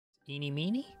Eeny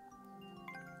meeny.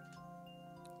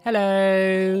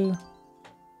 Hello.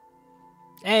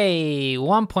 Hey,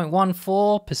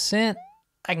 1.14%.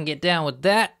 I can get down with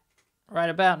that right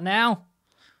about now.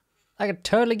 I can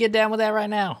totally get down with that right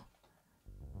now.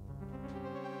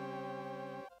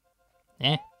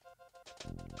 Eh?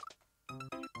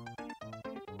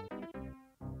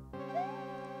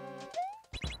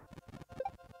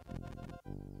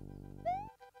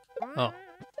 Oh.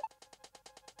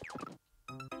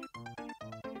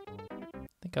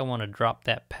 I think I want to drop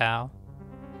that POW.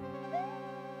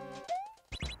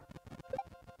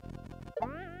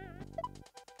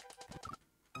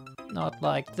 Not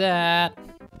like that.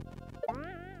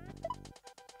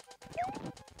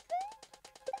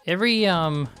 Every,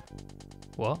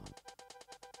 what?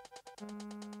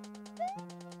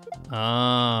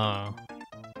 Oh,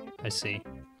 I see.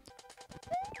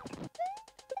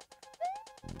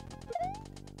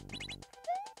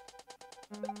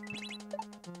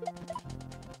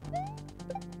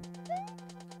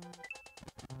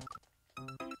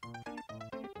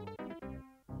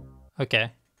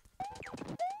 Okay.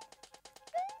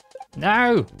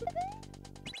 No!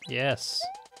 Yes.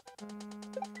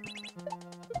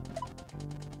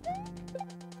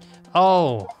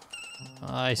 Oh,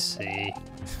 I see.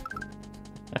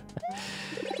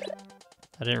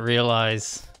 I didn't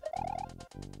realize.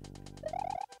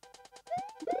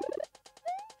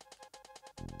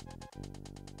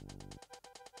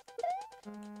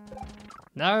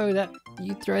 No, that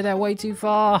you throw that way too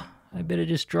far. I better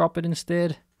just drop it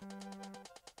instead.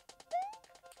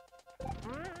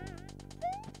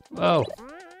 Whoa.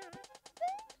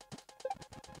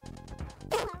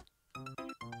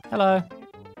 Hello.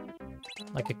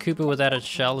 Like a Koopa without a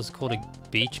shell is called a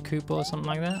beach Koopa or something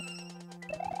like that?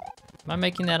 Am I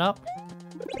making that up?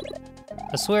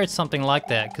 I swear it's something like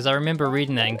that, because I remember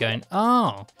reading that and going,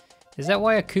 oh, is that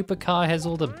why a Koopa car has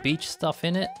all the beach stuff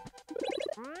in it?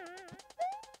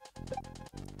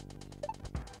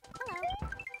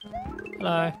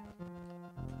 Hello.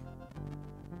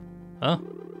 Huh?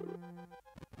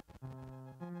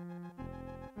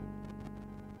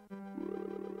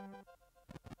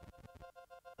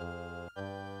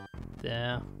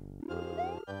 There.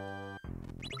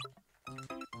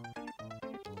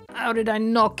 How did I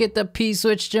not get the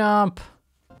P-switch jump?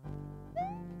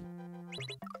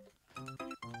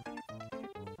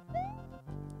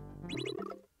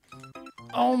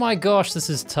 Oh my gosh, this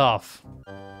is tough.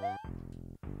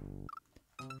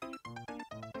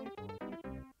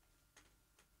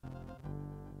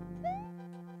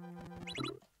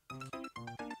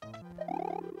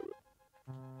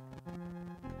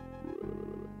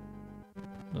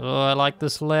 Oh, I like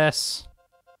this less.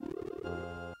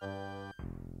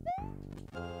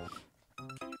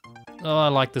 Oh, I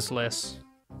like this less.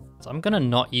 So I'm gonna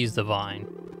not use the vine.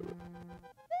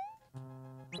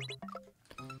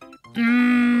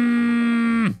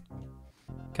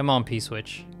 Come on,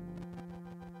 P-switch.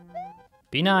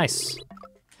 Be nice.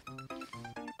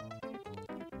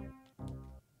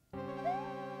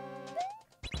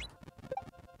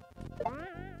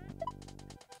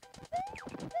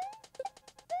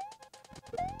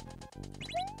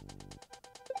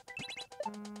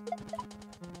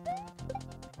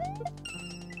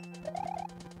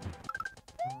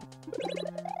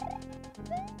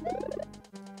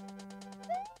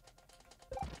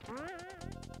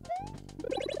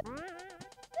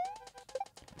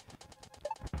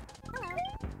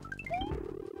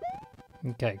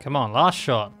 Okay, come on, last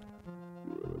shot.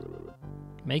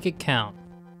 Make it count.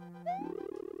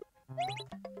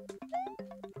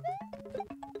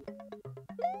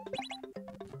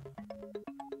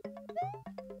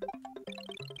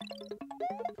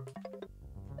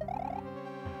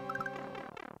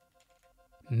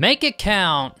 Make it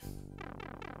count.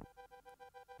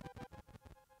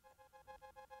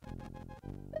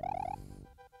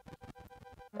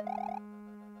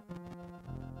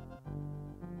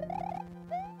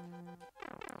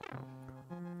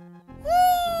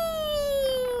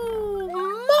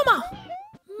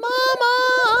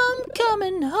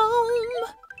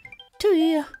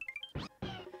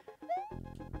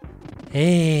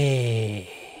 Hey.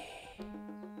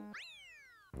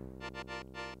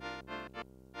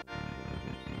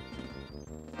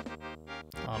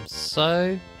 I'm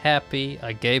so happy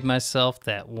I gave myself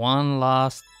that one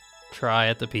last try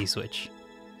at the P-switch.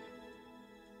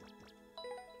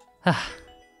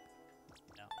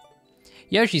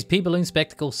 Yoshi's P-Balloon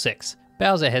Spectacle 6.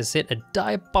 Bowser has set a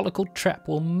diabolical trap.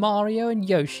 Will Mario and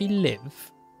Yoshi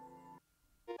live?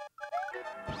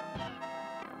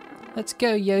 Let's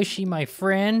go, Yoshi, my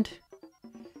friend.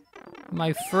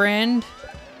 My friend.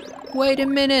 Wait a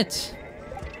minute.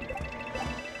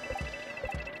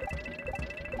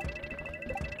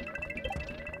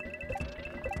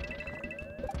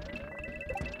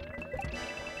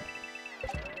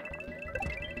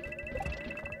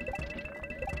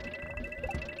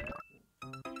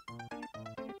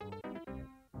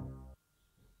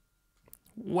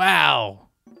 Wow.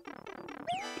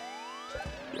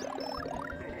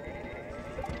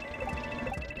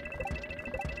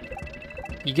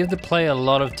 You give the player a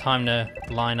lot of time to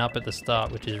line up at the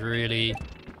start, which is really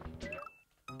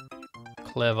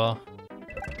clever.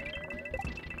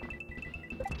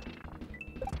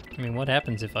 I mean, what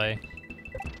happens if I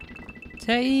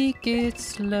take it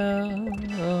slow?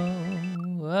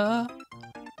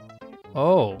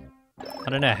 Oh, I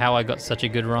don't know how I got such a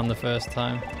good run the first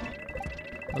time.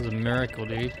 That was a miracle,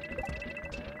 dude.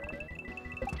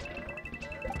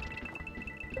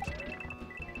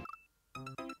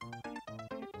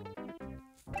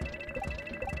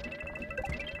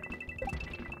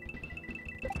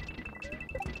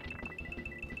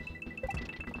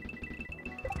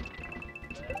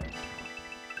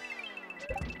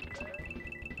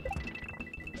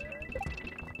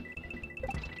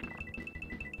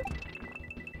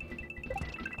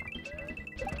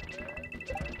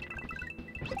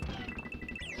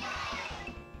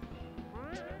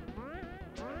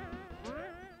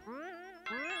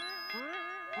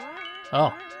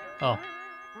 Oh.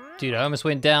 Dude, I almost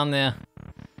went down there.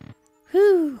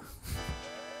 Whew.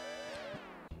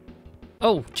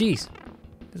 Oh, jeez.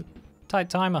 There's a tight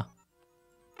timer.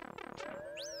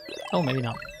 Oh, maybe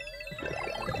not.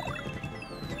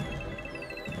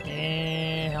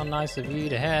 How nice of you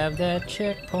to have that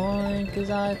checkpoint,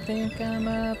 'cause I think I'm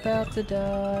about to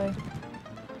die.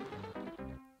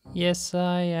 Yes,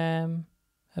 I am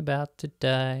about to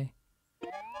die.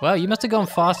 Wow, you must have gone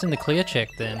fast in the clear check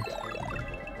then.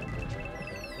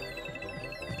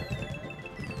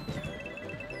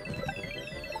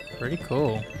 Pretty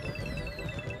cool.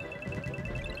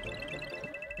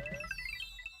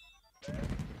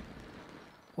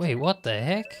 Wait, what the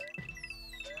heck?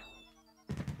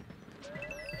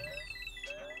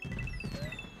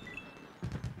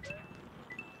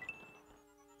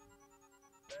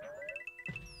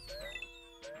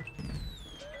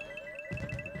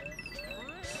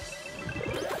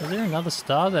 Is there another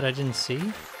star that I didn't see?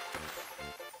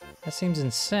 That seems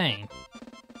insane.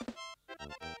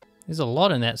 There's a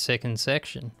lot in that second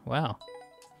section. Wow.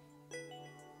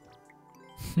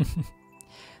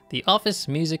 The Office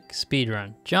Music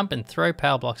Speedrun. Jump and throw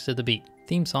power blocks to the beat.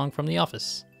 Theme song from The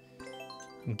Office.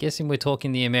 I'm guessing we're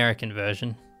talking the American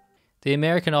version. The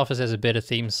American Office has a better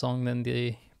theme song than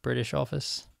the British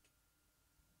Office.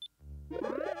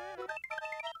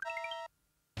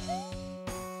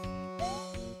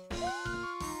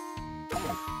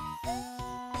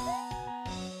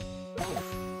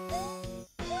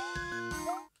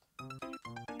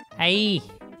 Hey,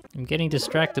 I'm getting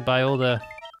distracted by all the...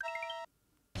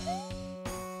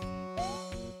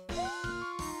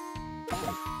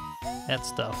 that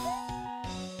stuff.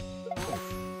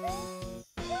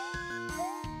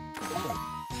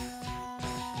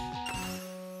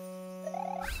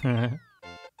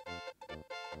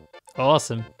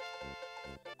 Awesome.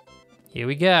 Here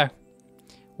we go.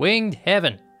 Winged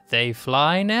Heaven. They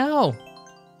fly now.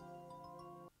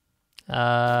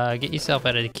 Get yourself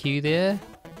out of the queue there.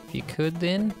 If you could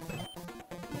then.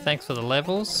 Thanks for the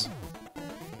levels.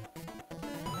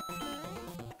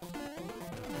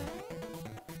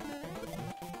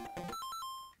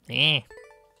 Eh.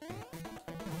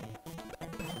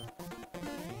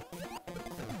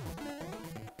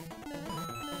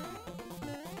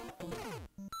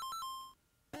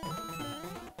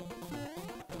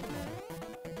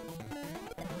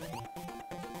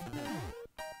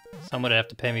 Someone would have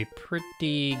to pay me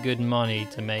pretty good money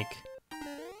to make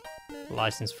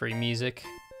license-free music.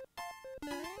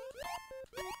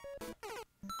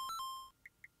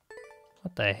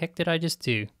 What the heck did I just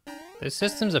do? Those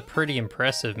systems are pretty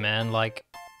impressive, man. Like,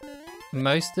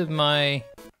 most of my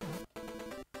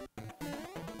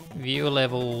viewer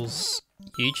levels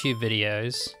YouTube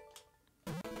videos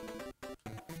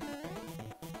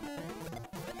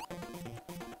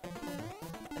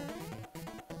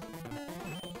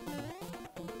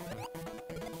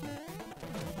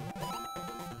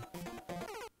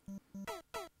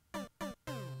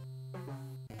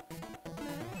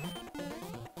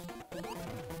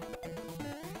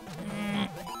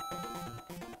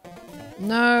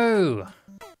No!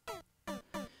 I'm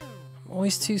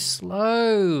always too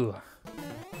slow.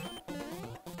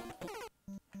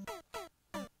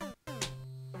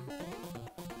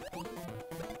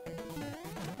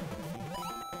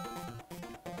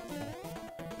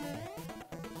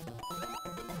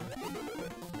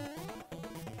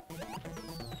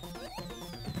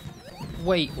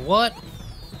 Wait, what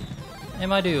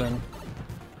am I doing?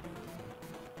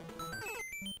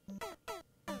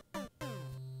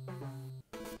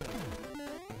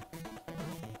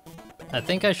 I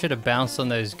think I should have bounced on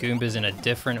those Goombas in a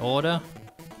different order.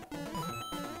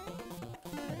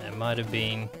 It might have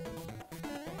been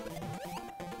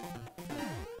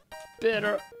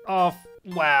better off.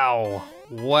 Wow.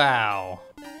 Wow.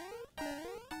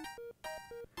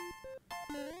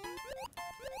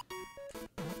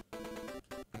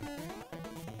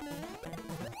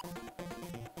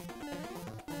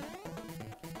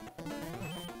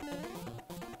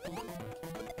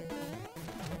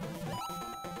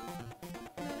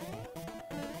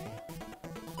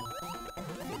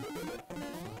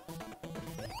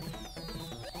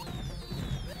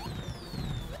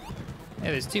 Hey,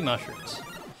 there's 2 mushrooms.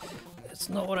 That's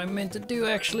not what I meant to do,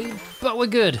 actually, but we're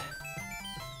good.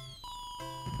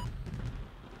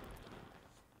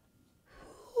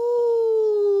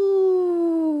 Ooh-wee.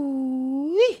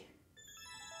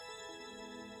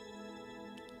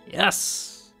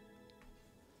 Yes!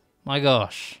 My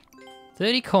gosh.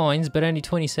 30 coins, but only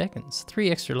 20 seconds.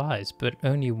 3 extra lives, but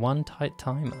only 1 tight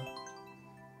timer.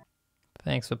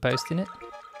 Thanks for posting it.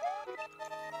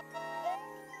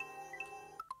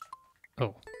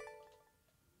 Oh.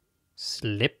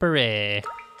 Slippery.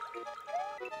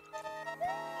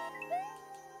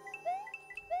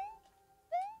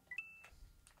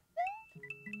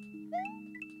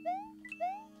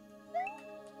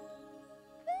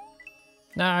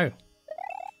 No.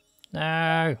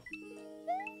 No.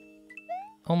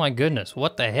 Oh my goodness,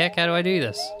 what the heck? How do I do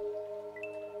this?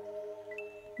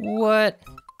 What?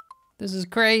 This is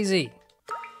crazy.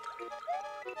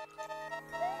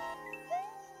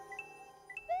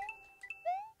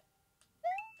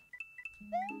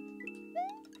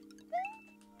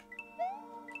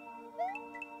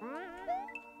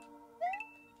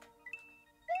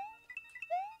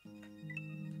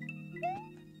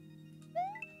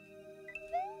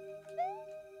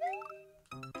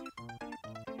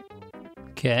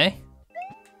 Okay.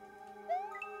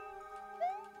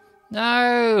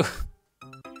 No!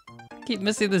 Keep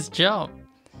missing this jump.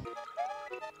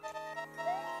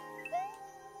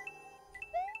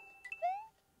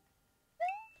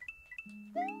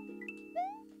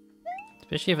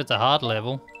 Especially if it's a hard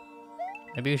level.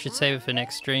 Maybe we should save it for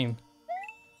next stream.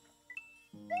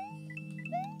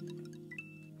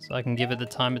 So I can give it the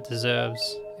time it deserves.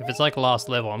 If it's like last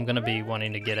level, I'm gonna be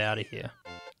wanting to get out of here.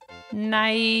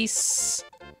 Nice!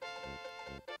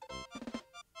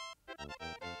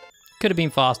 Could have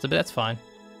been faster, but that's fine.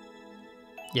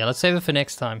 Yeah, let's save it for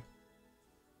next time.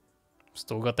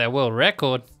 Still got that world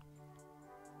record.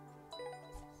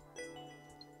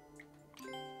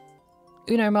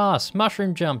 Uno Mas,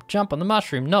 mushroom jump. Jump on the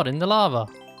mushroom, not in the lava.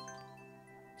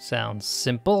 Sounds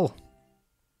simple.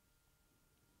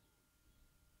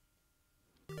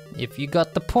 If you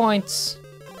got the points.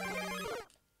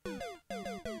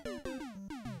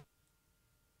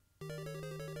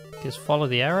 Just follow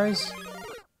the arrows.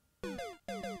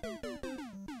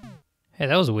 Hey,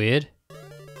 that was weird.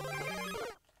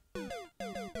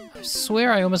 I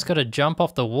swear I almost got a jump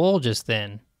off the wall just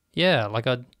then. Yeah, like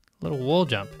a little wall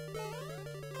jump.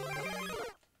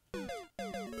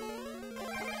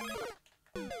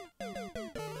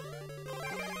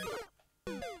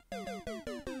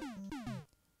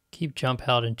 Keep jump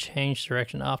held and change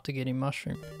direction after getting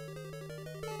mushroom.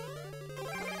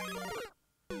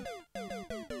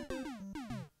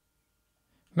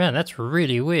 Man, that's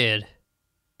really weird.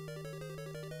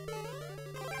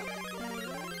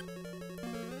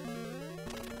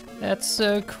 That's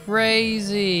so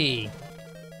crazy.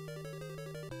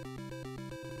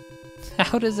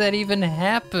 How does that even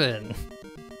happen?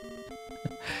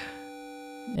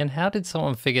 And how did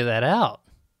someone figure that out?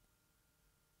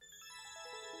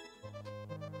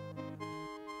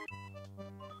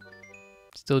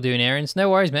 Still doing errands? No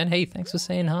worries, man. Hey, thanks for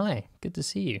saying hi. Good to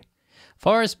see you.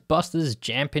 Forest Busters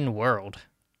Jampin' World.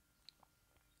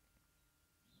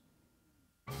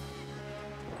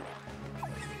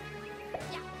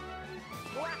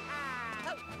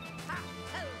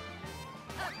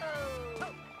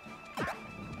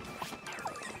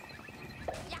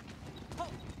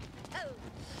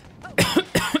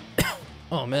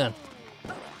 Oh man.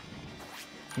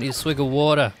 I need a swig of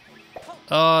water.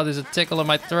 Oh, there's a tickle in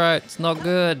my throat. It's not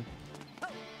good.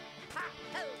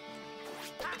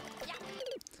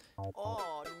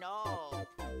 Oh no.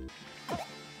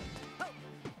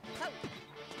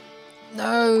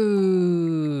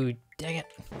 No! Dang it.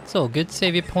 It's all good.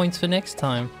 Save your points for next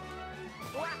time.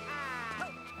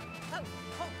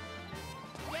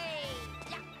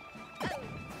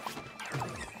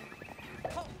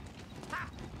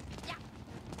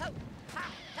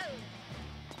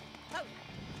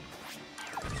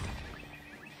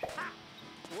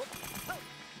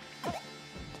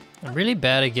 I'm really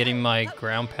bad at getting my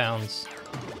ground pounds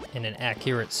in an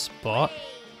accurate spot.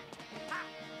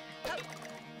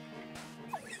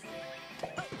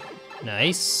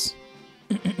 Nice.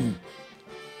 Goody.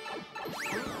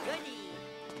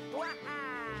 Wah-ah.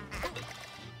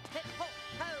 Hip, ho,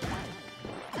 ho.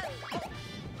 Ho,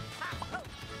 ho. Ha, ho.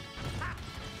 Ha,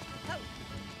 ho.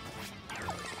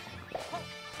 Ho,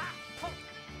 ha, ho. Ho,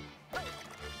 ho. Ho,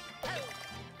 ho.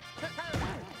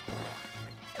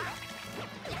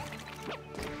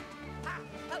 Ha,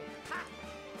 ho, ha.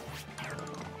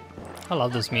 I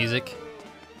love this music.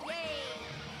 Yay.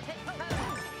 Hip, ho, ho.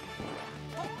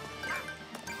 Ho, ha.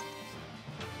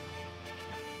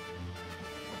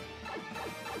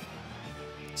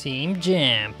 Team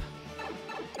Jamp.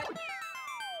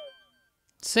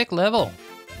 Sick level.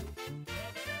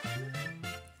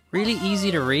 Really easy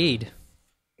to read.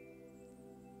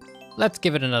 Let's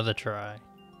give it another try.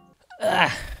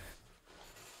 Ah.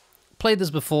 Played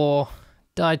this before,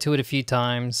 died to it a few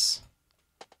times.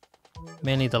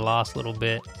 Mainly the last little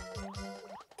bit.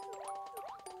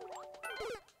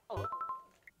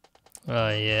 Oh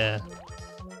yeah.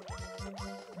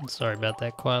 Sorry about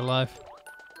that, Quiet Life.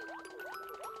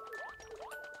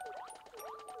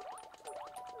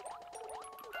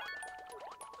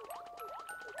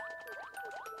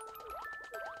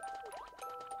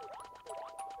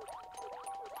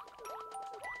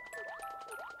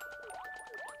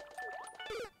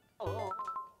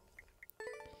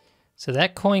 So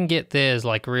that coin get there is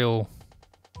like real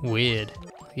weird.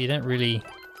 You don't really,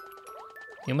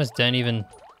 you almost don't even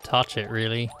touch it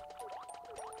really.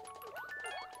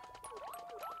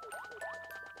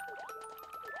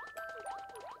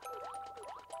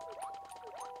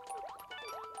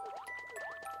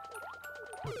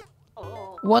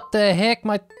 What the heck?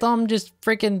 My thumb just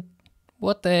freaking,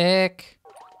 what the heck?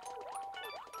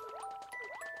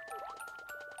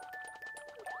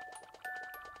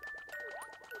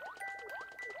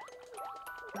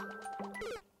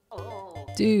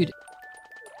 Dude.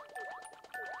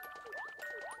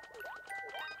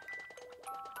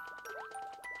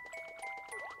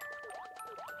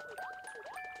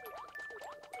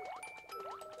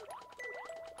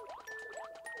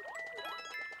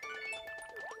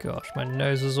 Gosh, my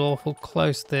nose is awful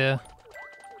close there.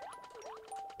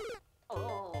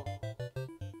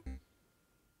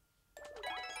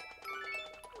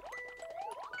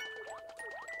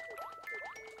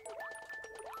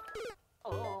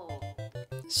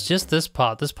 It's just this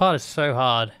part. This part is so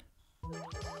hard.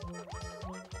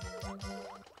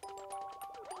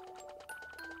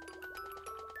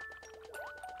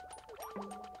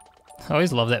 I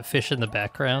always love that fish in the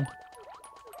background.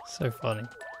 So funny.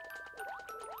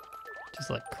 Just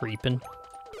like creeping.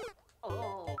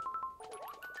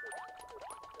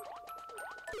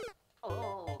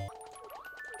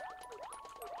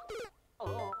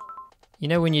 You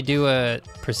know when you do a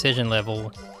precision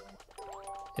level,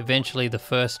 eventually the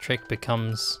first trick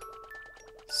becomes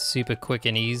super quick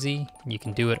and easy. You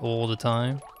can do it all the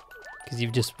time because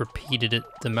you've just repeated it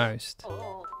the most.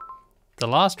 The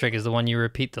last trick is the one you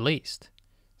repeat the least.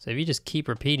 So if you just keep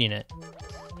repeating it,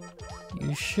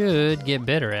 you should get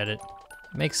better at it.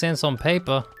 It makes sense on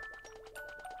paper.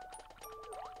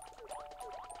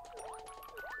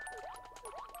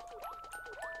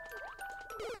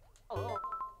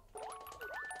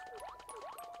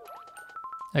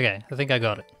 Okay, I think I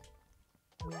got it.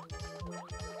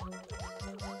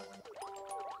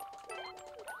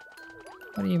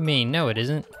 What do you mean? No, it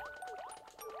isn't.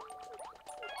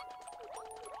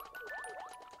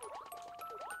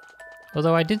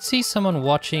 Although I did see someone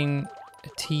watching a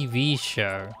TV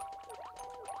show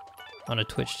on a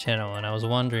Twitch channel, and I was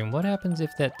wondering what happens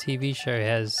if that TV show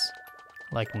has,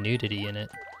 like, nudity in it.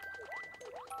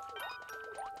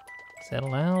 Is that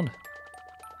allowed?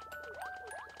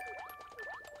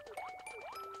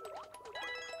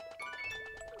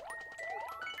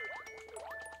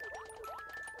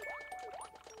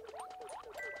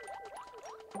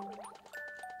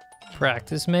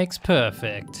 Practice makes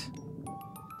perfect.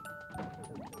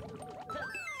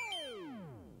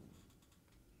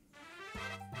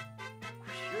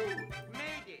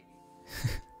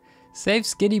 Save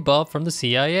Skinny Bob from the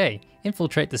CIA.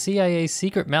 Infiltrate the CIA's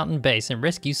secret mountain base and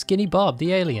rescue Skinny Bob,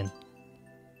 the alien.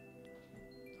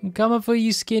 I'm coming for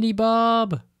you, Skinny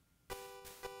Bob.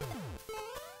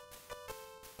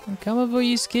 I'm coming for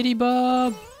you, Skinny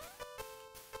Bob.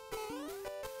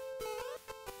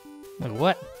 Wait,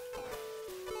 what?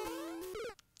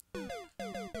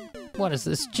 What is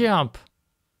this jump?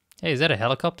 Hey, is that a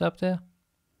helicopter up there?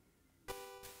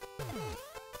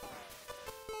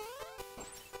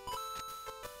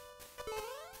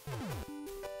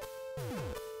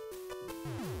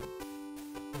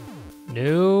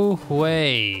 No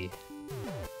way.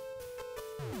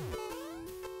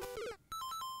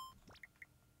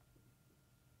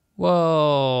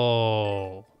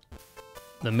 Whoa.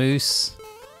 The moose.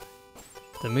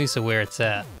 The moose are where it's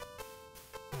at.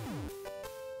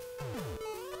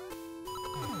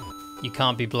 You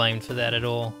can't be blamed for that at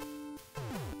all.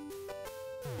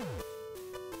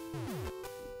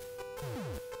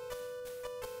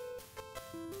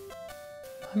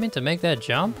 I meant to make that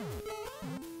jump?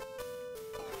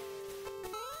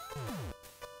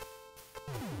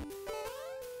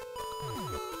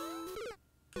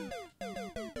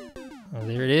 Oh,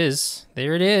 there it is.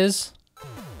 There it is.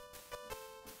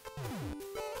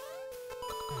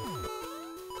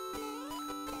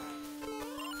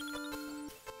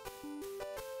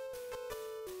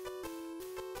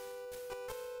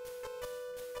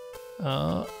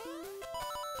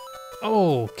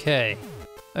 Okay.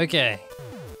 Okay.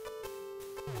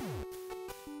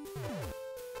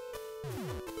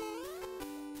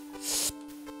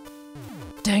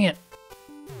 Dang it.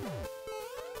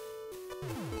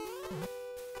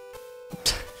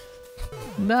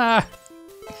 Nah.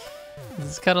 This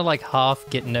is kind of like half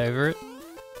getting over it.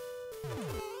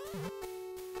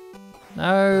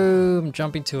 No, I'm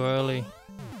jumping too early.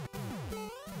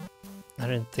 I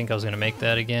didn't think I was gonna make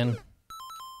that again.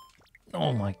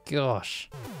 Oh my gosh.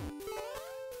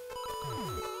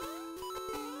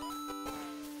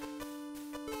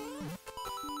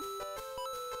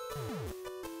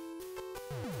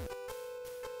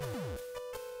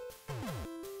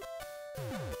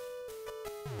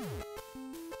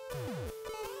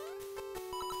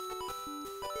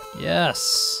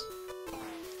 Yes.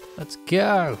 Let's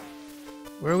go.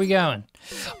 Where are we going?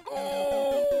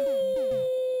 Oh,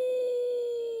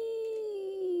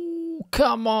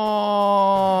 come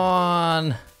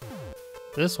on.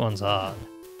 This one's hard.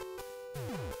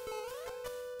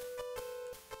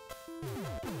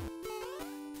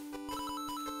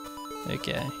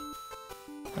 Okay.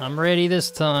 I'm ready this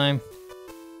time.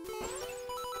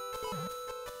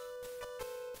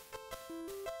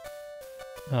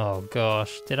 Oh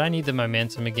gosh, did I need the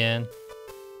momentum again?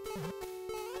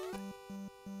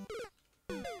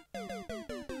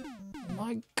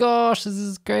 My gosh, this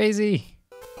is crazy.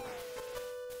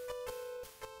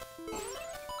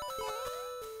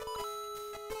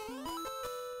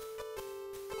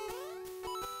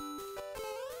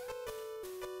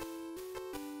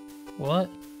 What?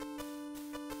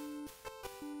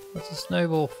 What's a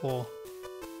snowball for?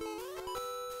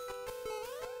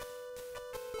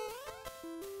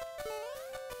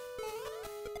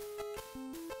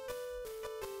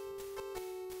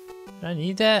 Did I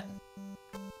need that?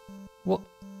 What?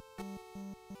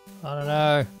 I don't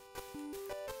know.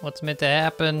 What's meant to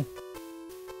happen?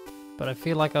 But I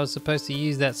feel like I was supposed to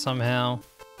use that somehow.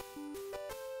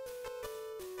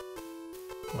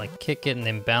 Like kick it and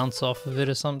then bounce off of it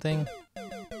or something.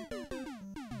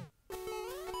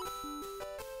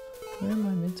 Where am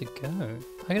I meant to go?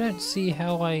 I don't see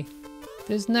how I...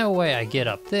 There's no way I get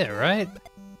up there, right?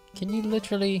 Can you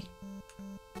literally...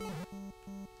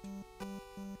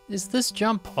 Is this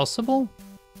jump possible?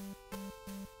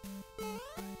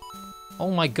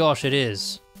 Oh my gosh, it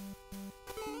is.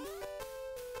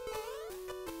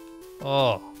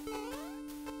 Oh.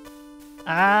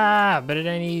 Ah, but it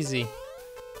ain't easy.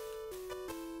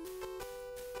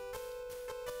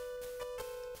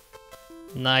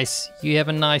 Nice. You have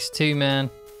a nice too, man.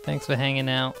 Thanks for hanging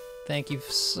out. Thank you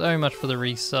so much for the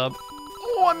resub.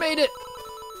 Oh, I made it!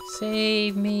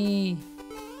 Save me.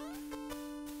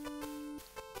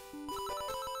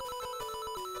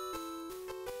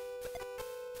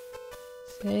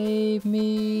 Save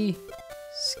me,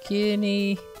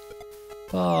 Skinny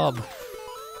Bob.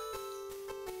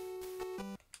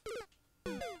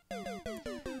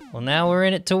 Well, now we're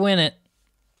in it to win it.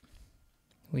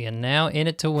 We are now in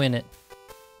it to win it.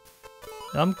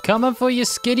 I'm coming for you,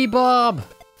 Skinny Bob.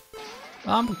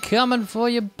 I'm coming for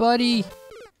you, buddy.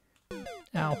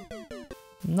 Ow.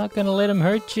 I'm not gonna let him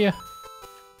hurt you.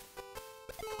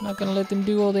 I'm not gonna let them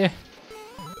do all their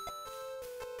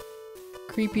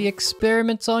creepy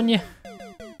experiments on you.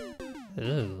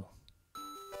 Ooh.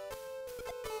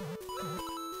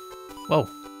 Whoa.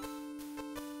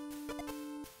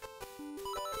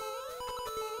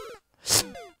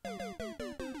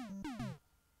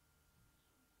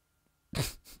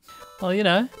 Well, you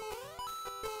know,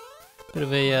 bit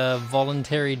of a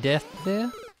voluntary death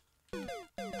there.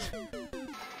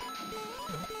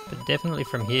 But definitely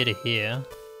from here to here.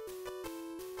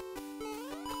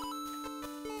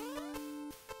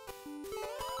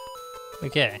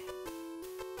 Okay.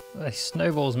 Oh,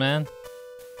 snowballs, man.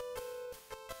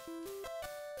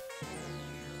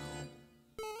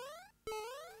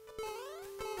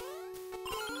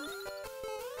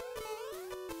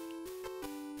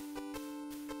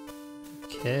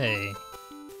 Okay.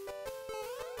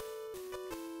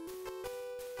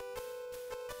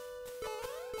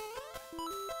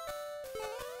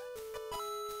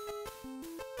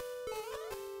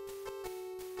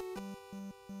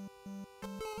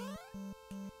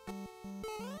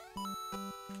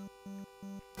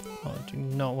 Oh, I do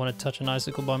not want to touch an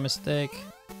icicle by mistake.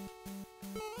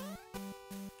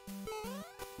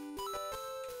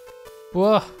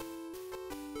 Whoa!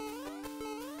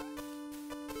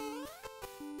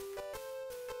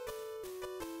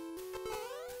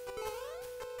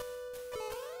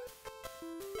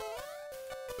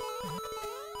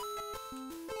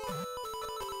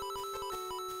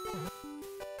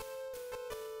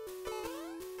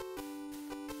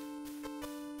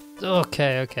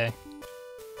 Okay, okay.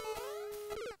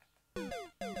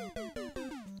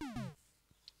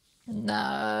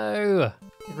 No!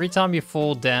 Every time you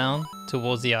fall down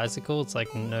towards the icicle, it's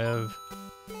like nerve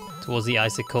towards the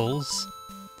icicles.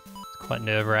 It's quite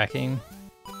nerve-wracking.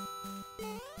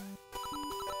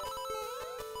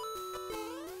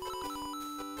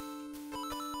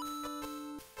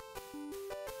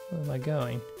 Where am I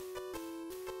going?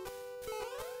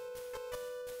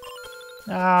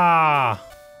 Ah!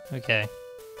 Okay.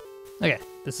 Okay,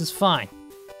 this is fine.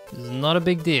 This is not a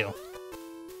big deal.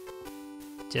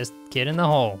 Just get in the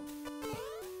hole.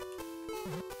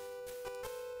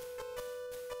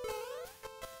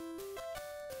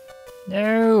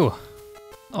 No!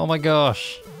 Oh my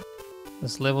gosh.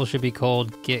 This level should be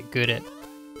called Get Good at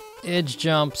Edge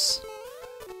Jumps.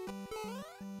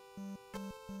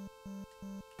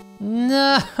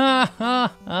 No!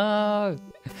 Oh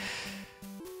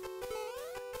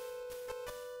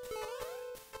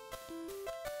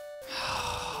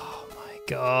my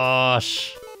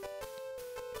gosh.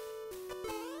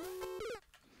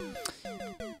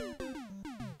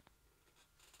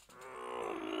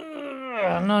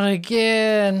 Not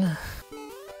again.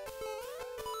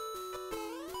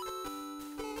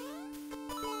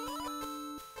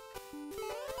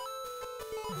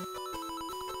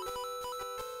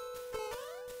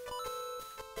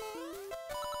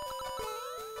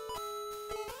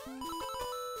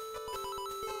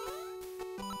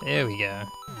 There we go.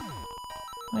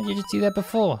 Why'd you just do that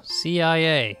before?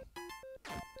 CIA.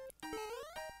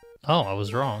 Oh, I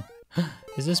was wrong.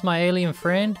 Is this my alien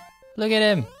friend? Look at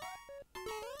him.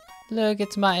 Look,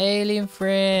 it's my alien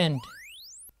friend.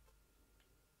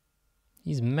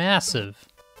 He's massive.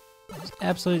 He's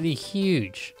absolutely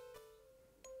huge.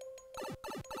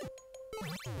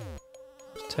 I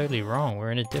was totally wrong.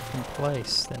 We're in a different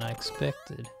place than I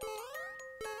expected.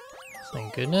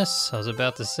 Thank goodness. I was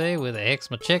about to say, where the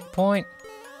heck's my checkpoint?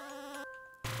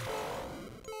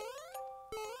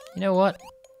 You know what?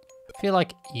 I feel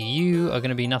like you are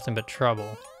going to be nothing but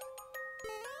trouble.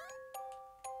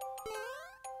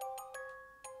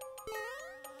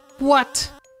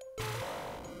 What?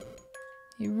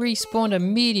 He respawned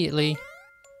immediately.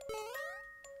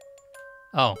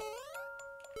 Oh.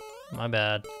 My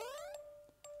bad.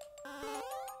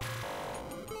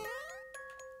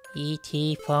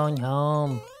 E.T. phone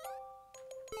home.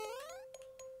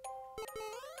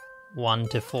 1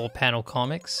 to 4 panel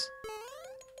comics.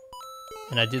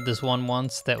 And I did this one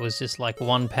once that was just like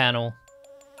one panel.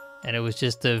 And it was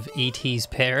just of E.T.'s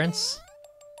parents.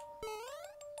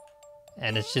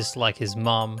 And it's just like his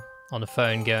mum on the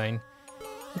phone going,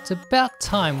 "It's about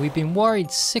time, we've been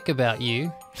worried sick about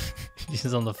you."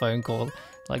 She's on the phone call,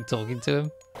 like talking to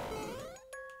him.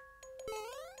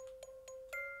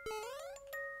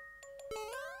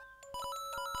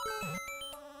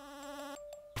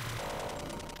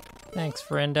 Thanks,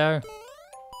 friendo.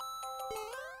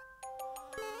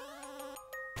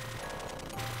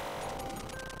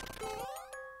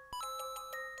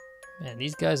 Man,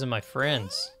 these guys are my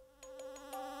friends.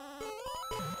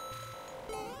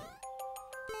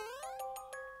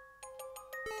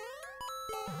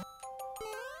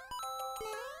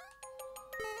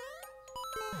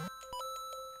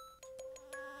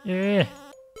 Yeah.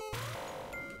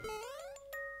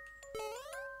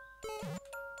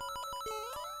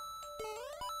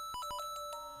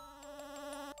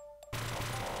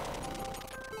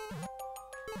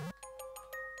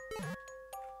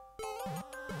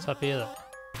 What's up here?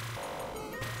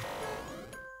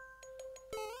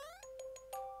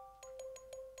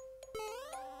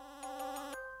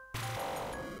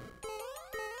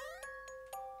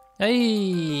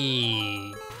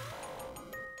 Hey!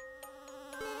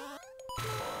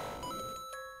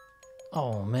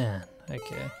 Oh man,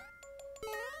 okay.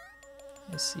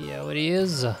 I see how it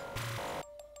is.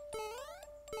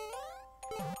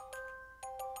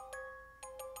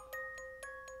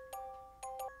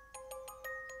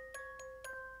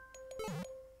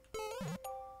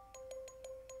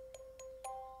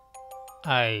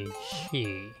 I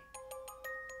see.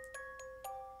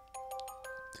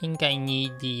 Think I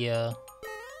need the,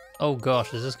 Oh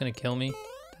gosh, is this gonna kill me?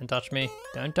 Don't touch me.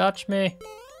 Don't touch me!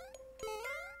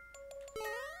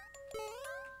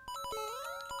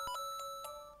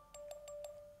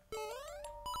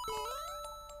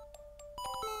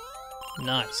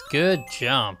 Nice, good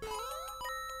jump.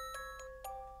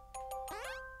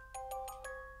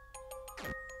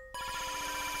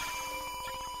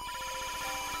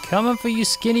 Coming for you,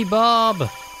 Skinny Bob!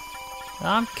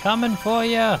 I'm coming for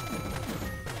you!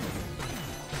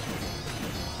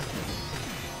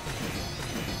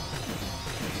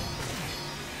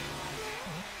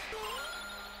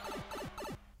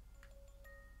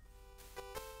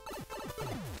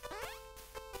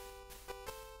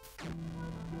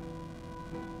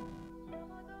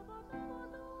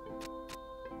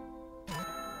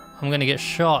 I'm gonna get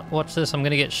shot. Watch this, I'm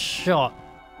gonna get shot.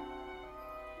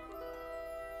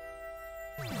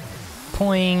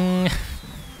 Poing.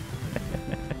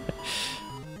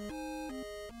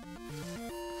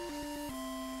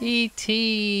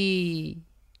 E.T.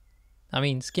 I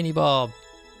mean, Skinny Bob.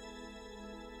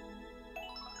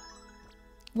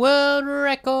 World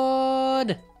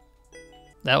record!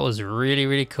 That was really,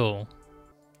 really cool.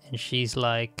 And she's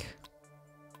like...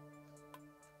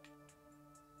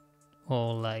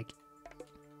 all like...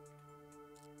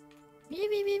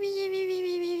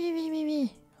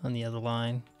 on the other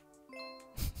line.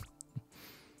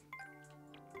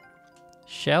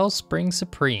 Shell Spring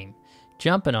Supreme.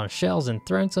 Jumping on shells and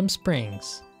throwing some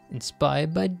springs.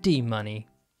 Inspired by D-Money.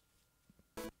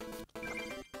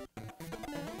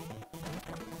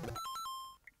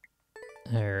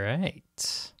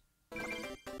 Alright.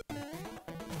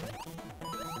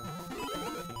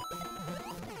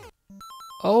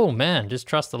 Oh man, just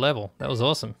trust the level. That was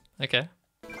awesome. Okay.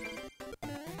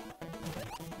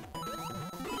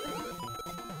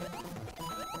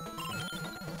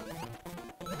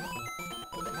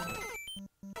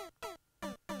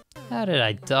 How did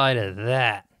I die to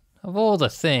that? Of all the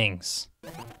things.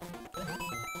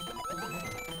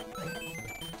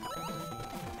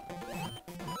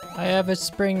 I have a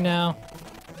spring now.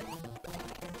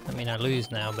 I mean, I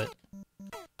lose now, but...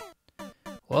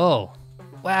 Whoa.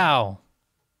 Wow.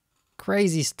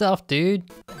 Crazy stuff, dude.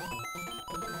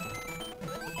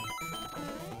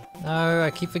 No,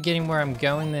 I keep forgetting where I'm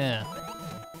going there.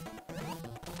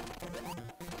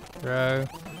 Throw.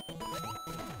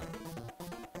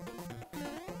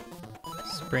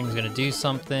 Spring's gonna do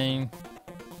something.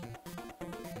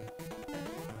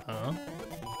 Huh?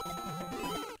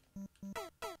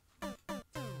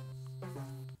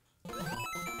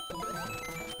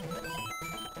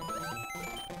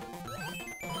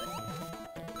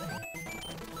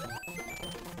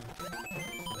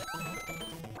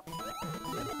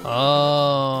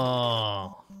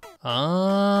 Oh.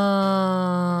 Ah.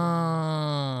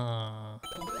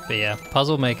 But yeah,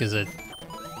 puzzle makers are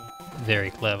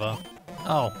very clever.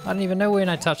 Oh, I didn't even know when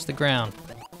I touched the ground.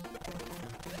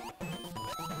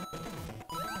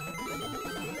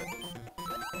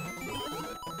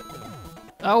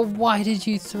 Oh, why did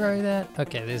you throw that?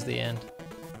 Okay, there's the end.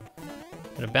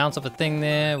 Gonna bounce off a thing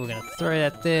there. We're gonna throw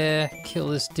that there. Kill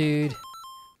this dude.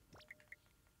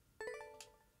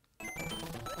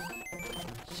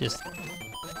 It's just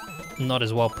not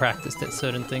as well practiced at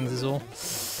certain things is all.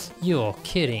 You're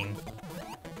kidding.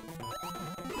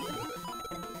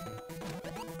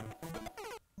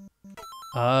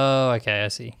 Oh, okay, I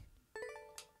see.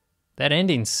 That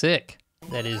ending's sick.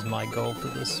 That is my goal for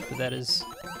this, but that is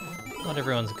not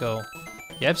everyone's goal.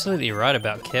 You're absolutely right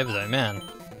about Kev though, man.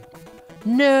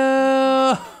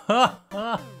 No!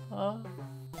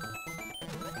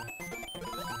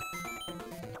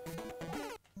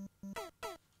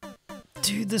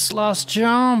 Dude, this last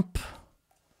jump!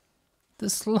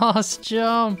 This last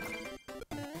jump!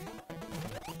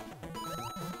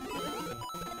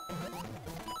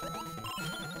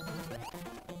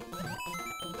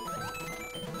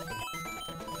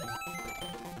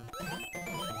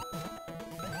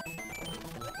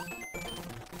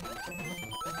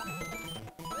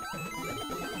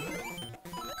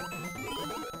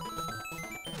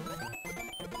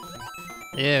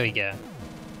 There we go.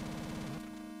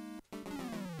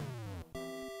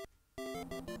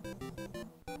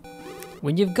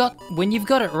 When you've got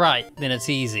it right, then it's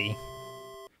easy.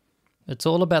 It's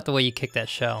all about the way you kick that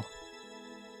shell.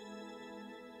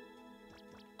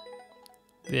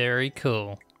 Very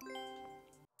cool.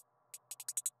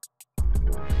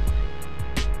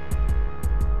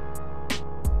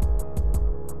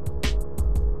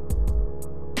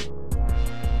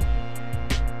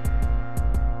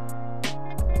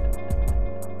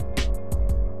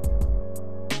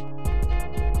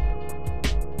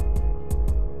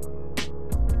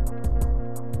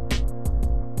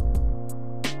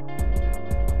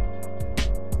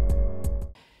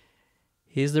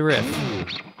 Here's the riff.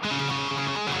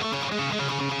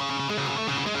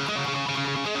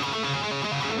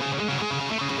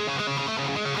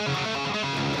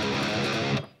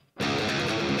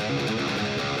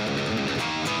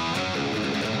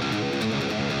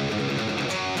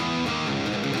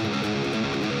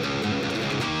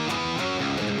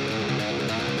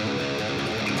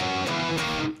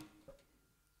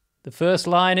 The first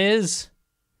line is,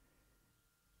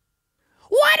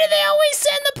 why do they always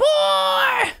send the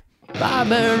poor?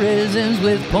 Barbarisms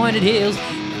with pointed heels.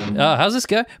 How's this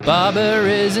go?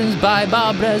 Barbarisms by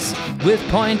Barbaras with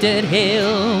pointed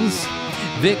heels.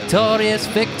 Victorious,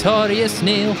 victorious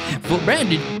kneel for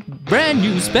brand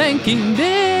new spanking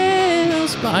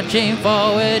deals. Marching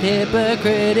forward,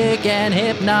 hypocritic and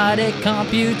hypnotic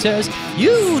computers.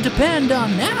 You depend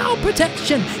on our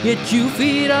protection, yet you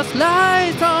feed us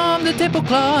lies from the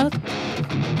tablecloth.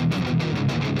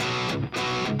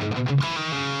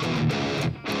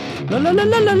 La la la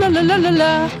la la la la la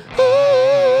la.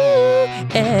 Ooh,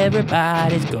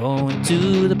 everybody's going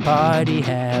to the party,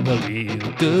 have a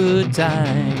real good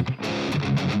time.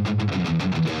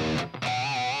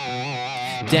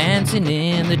 Dancing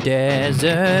in the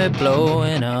desert,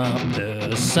 blowing up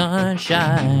the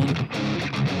sunshine.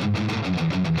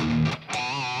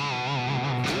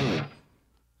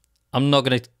 I'm not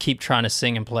gonna keep trying to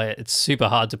sing and play it. It's super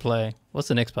hard to play. What's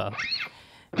the next part?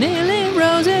 Kneeling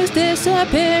roses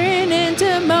disappearing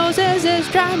into Moses'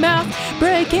 dry mouth,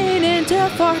 breaking into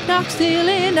Fort Knox,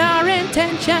 stealing our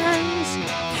intentions.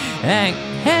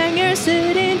 Hanger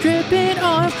sitting, dripping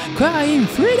on, crying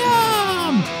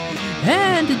freedom.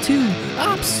 Handed to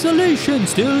absolution,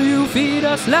 still you feed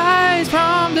us lies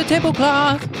from the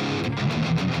tablecloth.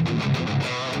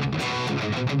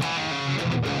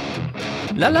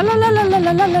 La la la la la la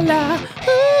la la la la.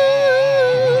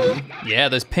 Ooh. Yeah,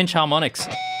 those pinch harmonics.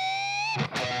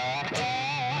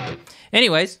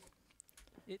 Anyways,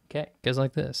 okay, goes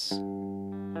like this.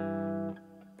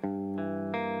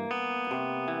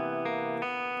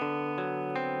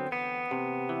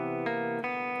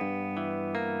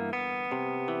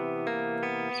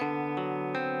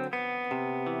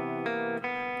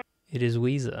 It is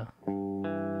Weezer.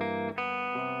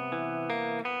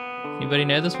 Anybody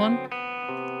know this one?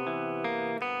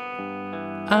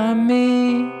 I'm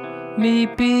me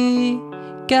be,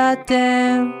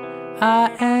 goddamn, I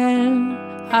am,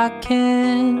 I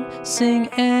can sing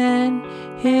and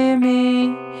hear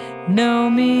me, know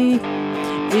me.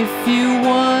 If you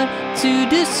want to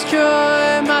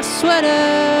destroy my sweater,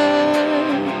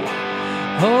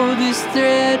 hold this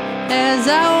thread as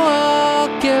I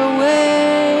walk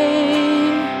away.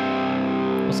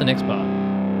 What's the next part?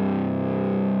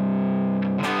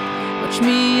 Watch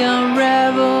me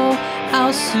unravel,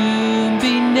 I'll soon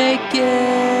be naked,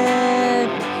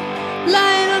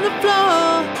 lying on the floor.